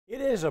It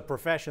is a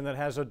profession that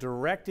has a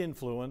direct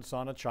influence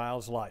on a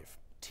child's life,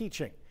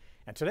 teaching.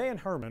 And today in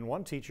Hermon,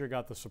 one teacher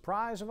got the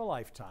surprise of a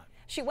lifetime.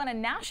 She won a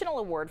national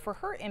award for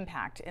her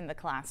impact in the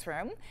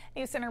classroom.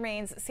 News Center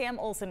Maine's Sam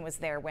Olson was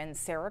there when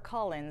Sarah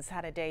Collins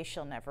had a day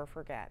she'll never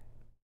forget.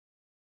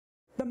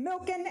 The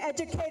Milken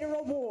Educator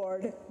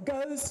Award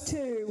goes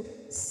to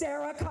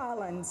Sarah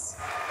Collins.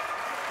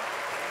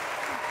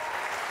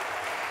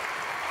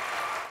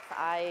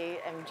 I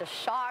am just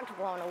shocked,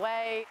 blown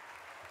away.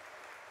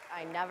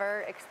 I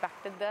never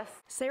expected this.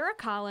 Sarah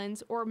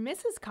Collins, or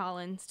Mrs.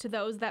 Collins to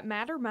those that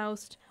matter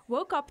most,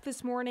 woke up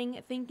this morning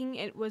thinking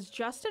it was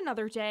just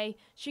another day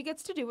she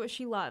gets to do what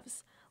she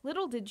loves.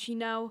 Little did she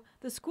know,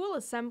 the school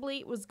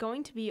assembly was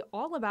going to be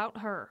all about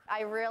her.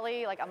 I'm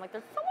like,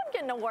 there's someone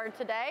getting an award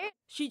today.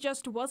 She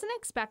just wasn't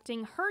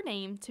expecting her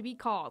name to be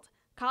called.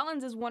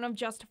 Collins is one of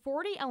just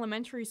 40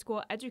 elementary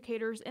school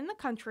educators in the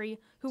country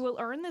who will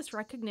earn this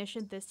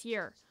recognition this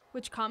year,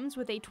 which comes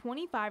with a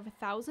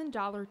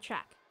 $25,000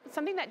 check.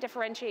 Something that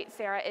differentiates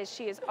Sarah is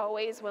she is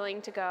always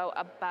willing to go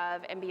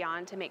above and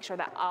beyond to make sure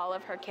that all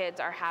of her kids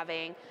are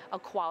having a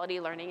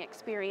quality learning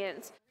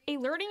experience. A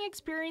learning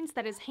experience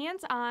that is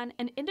hands-on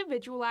and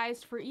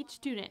individualized for each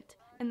student,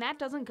 and that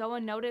doesn't go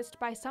unnoticed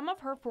by some of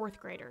her fourth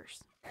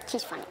graders.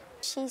 She's funny.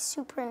 She's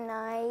super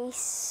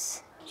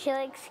nice. She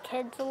likes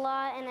kids a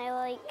lot, and I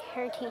like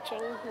her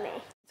teaching me.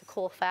 It's a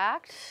cool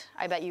fact.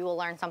 I bet you will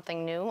learn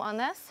something new on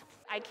this.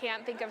 I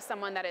can't think of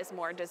someone that is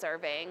more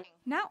deserving.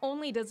 Not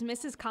only does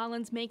Mrs.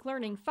 Collins make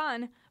learning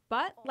fun,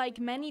 but like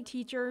many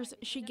teachers,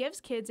 she gives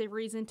kids a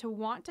reason to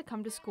want to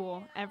come to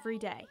school every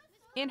day.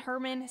 In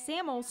Hermon,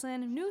 Sam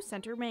Olson, News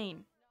Center,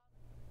 Maine.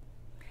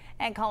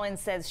 And Collins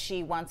says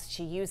she wants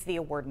to use the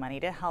award money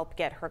to help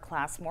get her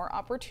class more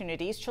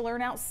opportunities to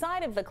learn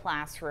outside of the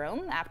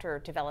classroom after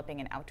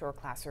developing an outdoor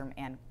classroom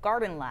and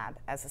garden lab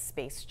as a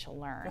space to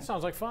learn. That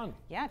sounds like fun.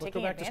 Yeah, Let's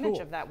taking go back to advantage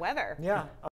school. of that weather. Yeah.